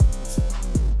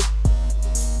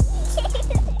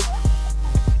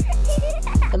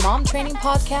Mom Training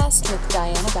Podcast with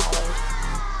Diana Ballard.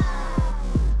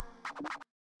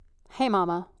 Hey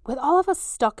mama, with all of us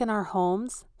stuck in our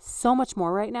homes, so much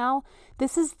more right now,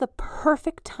 this is the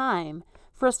perfect time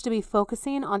for us to be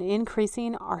focusing on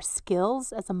increasing our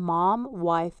skills as a mom,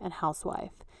 wife, and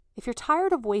housewife. If you're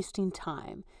tired of wasting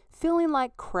time, feeling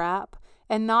like crap,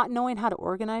 and not knowing how to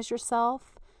organize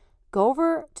yourself, go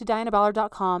over to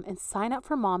dianaballard.com and sign up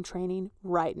for mom training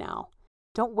right now.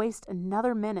 Don't waste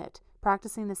another minute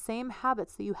practicing the same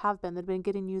habits that you have been that have been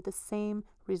getting you the same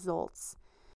results.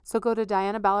 So go to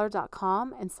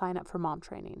dianaballard.com and sign up for mom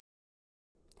training.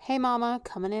 Hey mama,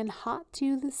 coming in hot to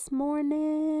you this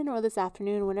morning or this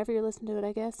afternoon, whenever you're listening to it,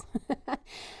 I guess.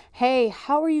 Hey,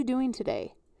 how are you doing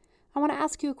today? I want to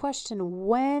ask you a question.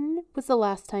 When was the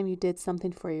last time you did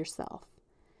something for yourself?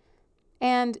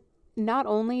 And not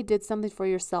only did something for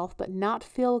yourself, but not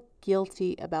feel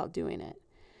guilty about doing it.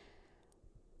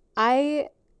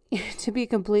 To be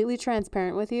completely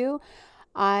transparent with you,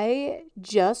 I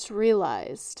just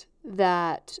realized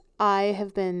that I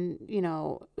have been,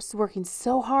 working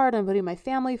so hard on putting my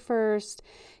family first,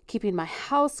 keeping my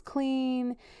house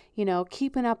clean,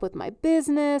 keeping up with my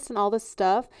business and all this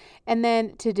stuff. And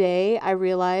then today I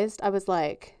realized, I was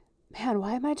like, man,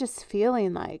 why am I just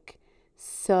feeling like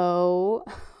so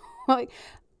like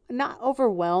not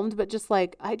overwhelmed, but just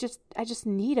like, I just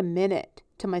need a minute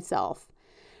to myself.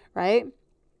 Right?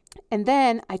 And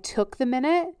then I took the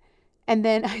minute and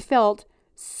then I felt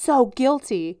so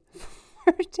guilty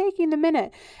for taking the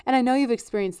minute. And I know you've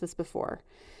experienced this before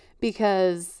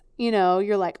because,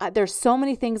 you're like, there's so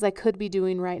many things I could be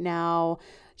doing right now.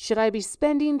 Should I be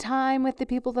spending time with the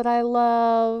people that I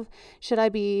love? Should I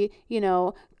be,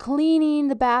 cleaning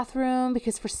the bathroom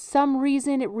because for some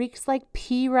reason it reeks like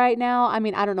pee right now? I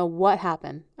mean, I don't know what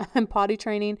happened. I'm potty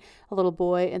training a little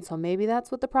boy, and so maybe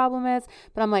that's what the problem is.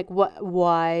 But I'm like, what?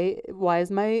 Why is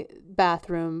my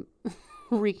bathroom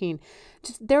reeking?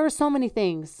 There are so many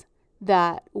things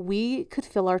that we could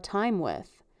fill our time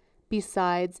with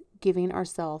besides giving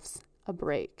ourselves a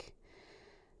break.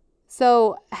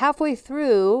 So halfway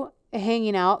through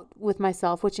hanging out with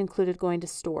myself, which included going to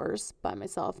stores by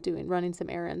myself, running some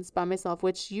errands by myself,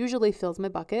 which usually fills my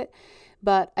bucket,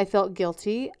 but I felt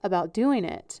guilty about doing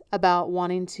it, about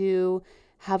wanting to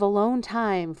have alone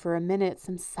time for a minute,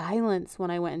 some silence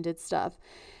when I went and did stuff.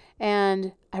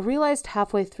 And I realized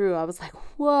halfway through, I was like,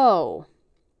 whoa,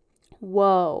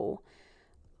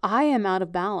 I am out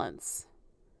of balance.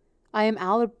 I am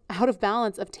out of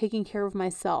balance of taking care of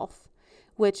myself,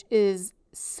 which is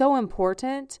so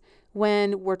important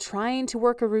when we're trying to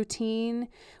work a routine,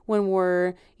 when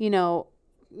we're,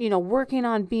 working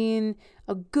on being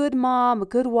a good mom, a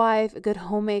good wife, a good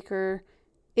homemaker.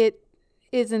 It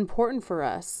is important for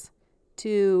us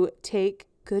to take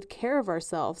good care of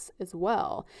ourselves as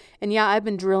well. And yeah, I've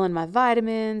been drilling my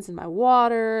vitamins and my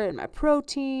water and my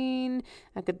protein.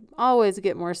 I could always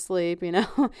get more sleep,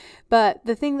 But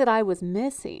the thing that I was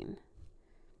missing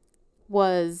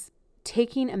was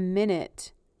taking a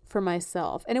minute for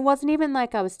myself. And it wasn't even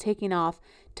like I was taking off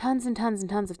tons and tons and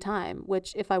tons of time,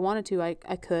 which if I wanted to, I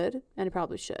could, and I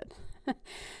probably should.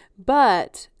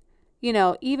 But,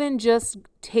 even just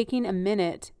taking a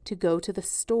minute to go to the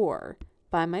store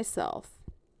by myself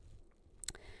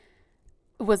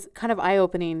was kind of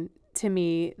eye-opening to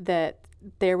me that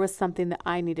there was something that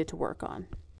I needed to work on.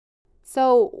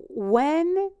 So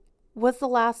when was the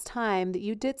last time that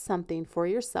you did something for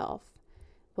yourself?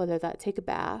 Whether that take a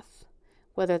bath,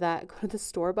 whether that go to the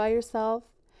store by yourself,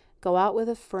 go out with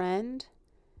a friend,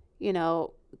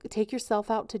 take yourself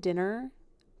out to dinner,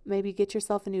 maybe get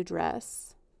yourself a new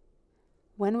dress.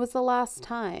 When was the last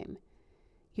time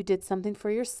you did something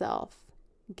for yourself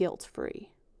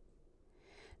guilt-free?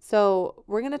 So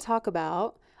we're going to talk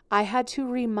about, I had to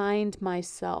remind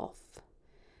myself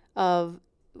of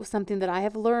something that I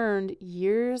have learned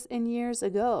years and years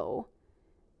ago.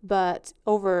 But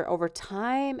over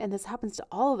time, and this happens to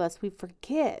all of us, we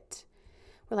forget.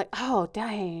 We're like, oh,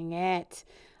 dang it.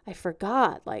 I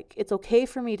forgot. Like, it's okay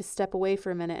for me to step away for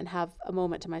a minute and have a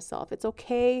moment to myself. It's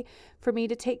okay for me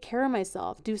to take care of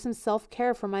myself, do some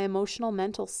self-care for my emotional,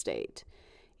 mental state.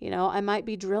 I might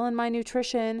be drilling my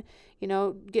nutrition,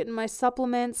 getting my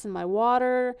supplements and my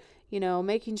water,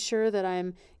 making sure that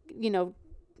I'm,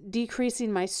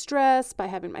 decreasing my stress by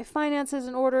having my finances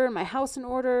in order and my house in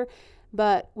order.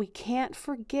 But we can't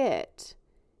forget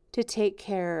to take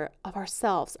care of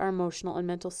ourselves, our emotional and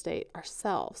mental state,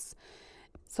 ourselves.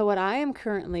 So what I am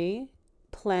currently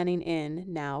planning in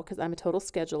now, because I'm a total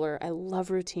scheduler, I love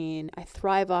routine, I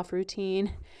thrive off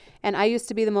routine, and I used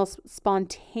to be the most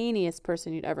spontaneous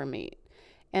person you'd ever meet.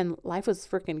 And life was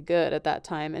freaking good at that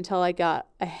time until I got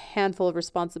a handful of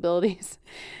responsibilities.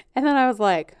 And then I was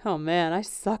like, oh man, I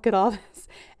suck at all this.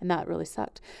 And that really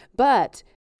sucked. But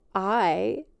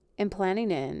I am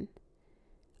planning in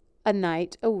a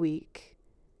night a week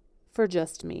for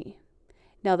just me.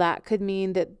 Now that could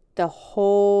mean that the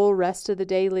whole rest of the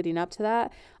day leading up to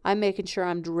that, I'm making sure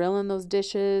I'm drilling those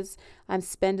dishes. I'm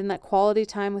spending that quality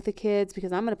time with the kids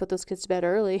because I'm going to put those kids to bed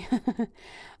early.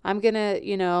 I'm going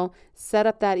to, set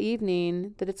up that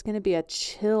evening that it's going to be a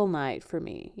chill night for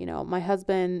me. My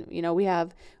husband, we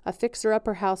have a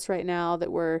fixer-upper house right now that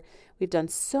we've done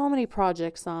so many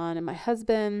projects on, and my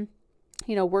husband,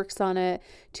 works on it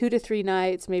 2 to 3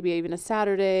 nights, maybe even a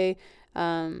Saturday,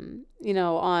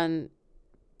 on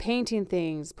painting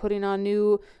things, putting on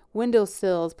new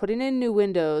windowsills, putting in new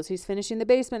windows. He's finishing the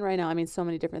basement right now. I mean, so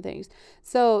many different things.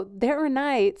 So there are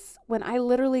nights when I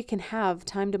literally can have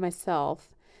time to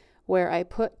myself where I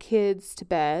put kids to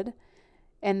bed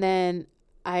and then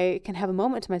I can have a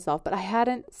moment to myself, but I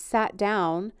hadn't sat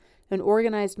down and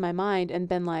organized my mind and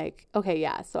been like, okay,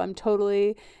 yeah, so I'm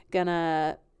totally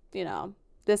gonna,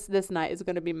 this night is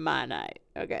going to be my night.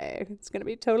 Okay. It's going to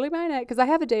be totally my night because I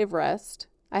have a day of rest.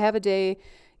 I have a day,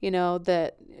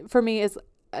 that for me is,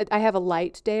 I have a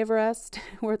light day of rest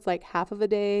where it's like half of a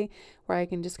day where I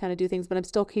can just kind of do things, but I'm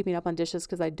still keeping up on dishes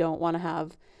because I don't want to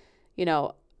have,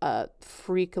 a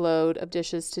freak load of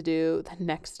dishes to do the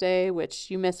next day, which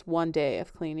you miss one day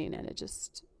of cleaning and it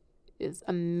just is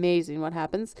amazing what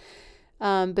happens.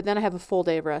 But then I have a full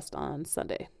day of rest on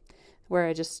Sunday where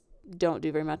I just don't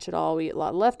do very much at all. We eat a lot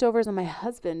of leftovers and my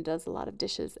husband does a lot of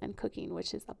dishes and cooking,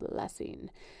 which is a blessing.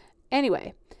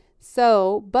 Anyway,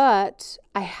 but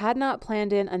I had not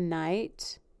planned in a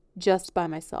night just by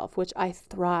myself, which I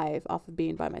thrive off of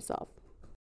being by myself.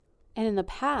 And in the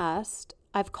past,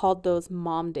 I've called those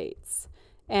mom dates.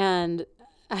 And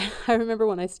I remember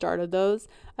when I started those,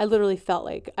 I literally felt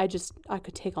like I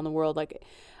could take on the world. Like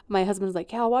my husband was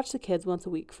like, yeah, I'll watch the kids once a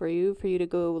week for you to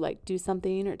go like do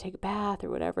something or take a bath or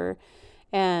whatever.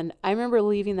 And I remember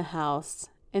leaving the house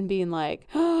and being like,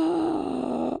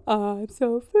 oh, I'm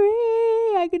so free.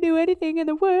 I can do anything in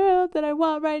the world that I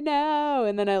want right now.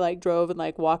 And then I like drove and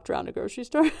like walked around a grocery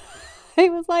store. I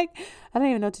was like, I don't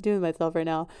even know what to do with myself right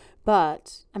now,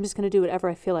 but I'm just going to do whatever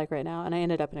I feel like right now. And I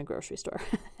ended up in a grocery store.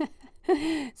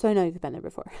 So I know you've been there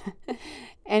before.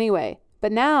 Anyway,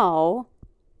 but now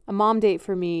a mom date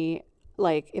for me,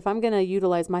 like if I'm going to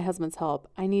utilize my husband's help,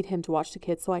 I need him to watch the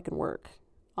kids so I can work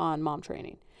on mom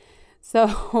training.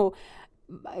 So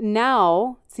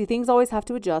now, see, things always have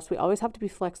to adjust. We always have to be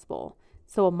flexible.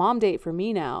 So a mom date for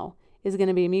me now is going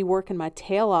to be me working my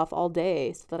tail off all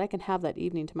day so that I can have that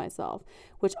evening to myself,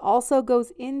 which also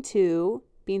goes into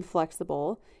being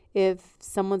flexible if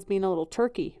someone's being a little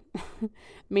turkey,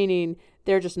 meaning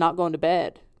they're just not going to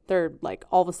bed. They're like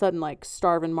all of a sudden like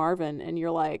starving Marvin and you're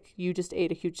like, you just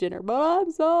ate a huge dinner, but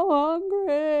I'm so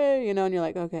hungry, and you're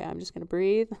like, okay, I'm just going to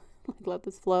breathe, like let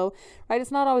this flow, right?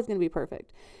 It's not always going to be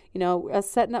perfect. Us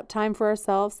setting up time for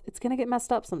ourselves, it's going to get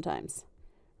messed up sometimes,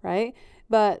 right?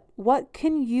 But what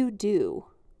can you do?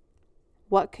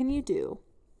 What can you do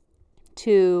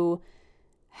to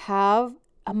have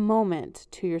a moment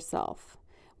to yourself?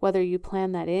 Whether you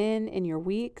plan that in your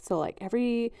week. So like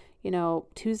every,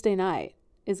 Tuesday night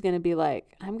is going to be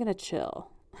like, I'm going to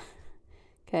chill.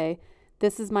 Okay.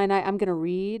 This is my night. I'm going to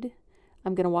read.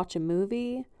 I'm going to watch a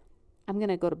movie. I'm going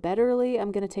to go to bed early.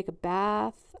 I'm going to take a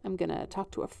bath. I'm going to talk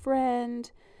to a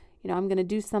friend. I'm going to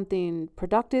do something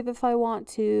productive if I want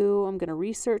to. I'm going to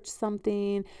research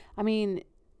something. I mean,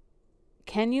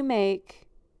 can you make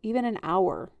even an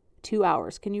hour, 2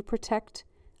 hours? Can you protect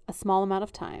a small amount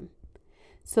of time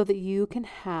so that you can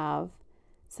have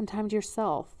some time to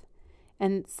yourself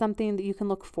and something that you can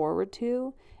look forward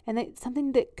to and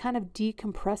something that kind of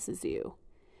decompresses you,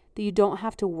 that you don't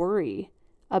have to worry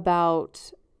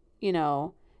about,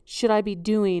 should I be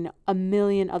doing a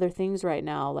million other things right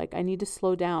now? Like I need to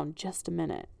slow down just a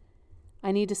minute.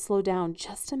 I need to slow down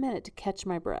just a minute to catch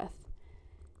my breath,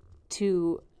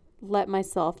 to let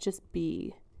myself just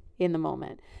be in the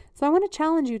moment. So I want to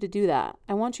challenge you to do that.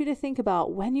 I want you to think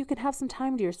about when you can have some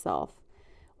time to yourself,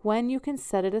 when you can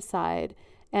set it aside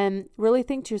and really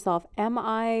think to yourself, am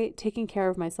I taking care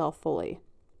of myself fully?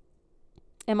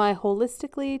 Am I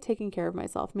holistically taking care of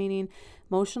myself? Meaning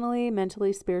emotionally,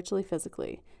 mentally, spiritually,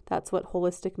 physically. That's what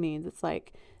holistic means. It's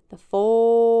like the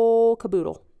full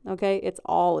caboodle. Okay. It's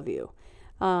all of you.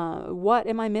 What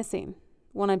am I missing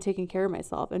when I'm taking care of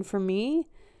myself? And for me,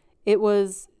 it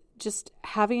was just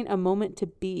having a moment to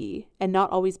be and not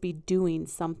always be doing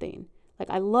something. Like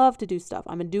I love to do stuff.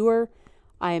 I'm a doer.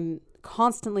 I'm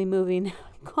constantly moving,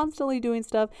 constantly doing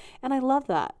stuff. And I love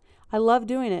that. I love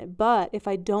doing it. But if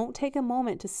I don't take a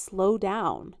moment to slow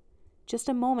down, just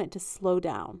a moment to slow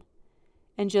down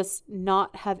and just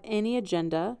not have any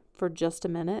agenda for just a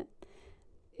minute,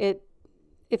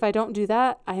 if I don't do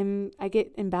that, I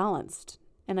get imbalanced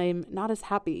and I'm not as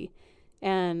happy.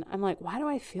 And I'm like, why do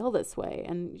I feel this way?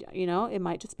 And, it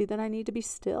might just be that I need to be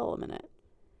still a minute.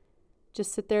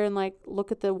 Just sit there and like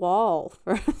look at the wall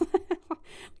for,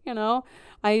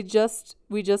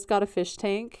 we just got a fish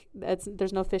tank.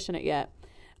 There's no fish in it yet.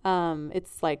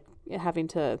 It's like having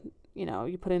to,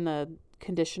 you put in the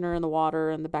conditioner in the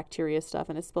water and the bacteria stuff,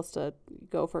 and it's supposed to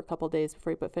go for a couple of days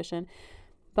before you put fish in.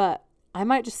 But I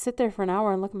might just sit there for an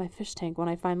hour and look at my fish tank when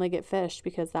I finally get fish,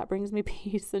 because that brings me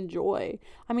peace and joy.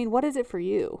 I mean, what is it for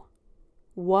you?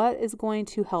 What is going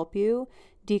to help you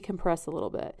decompress a little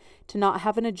bit? To not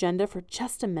have an agenda for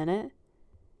just a minute.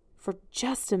 For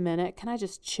just a minute. Can I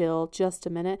just chill just a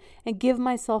minute and give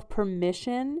myself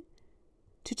permission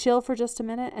to chill for just a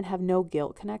minute and have no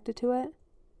guilt connected to it?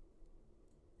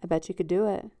 I bet you could do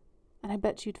it. And I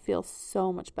bet you'd feel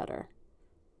so much better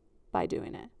by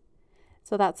doing it.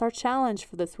 So that's our challenge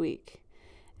for this week.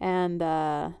 And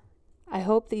I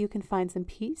hope that you can find some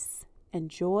peace and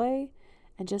joy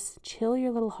and just chill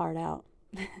your little heart out.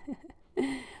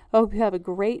 I hope you have a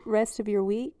great rest of your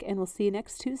week, and we'll see you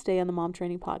next Tuesday on the Mom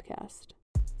Training Podcast.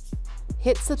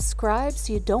 Hit subscribe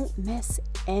so you don't miss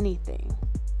anything.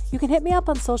 You can hit me up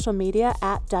on social media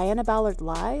at Diana Ballard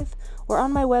Live or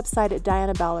on my website at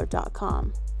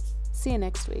dianaballard.com. See you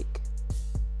next week.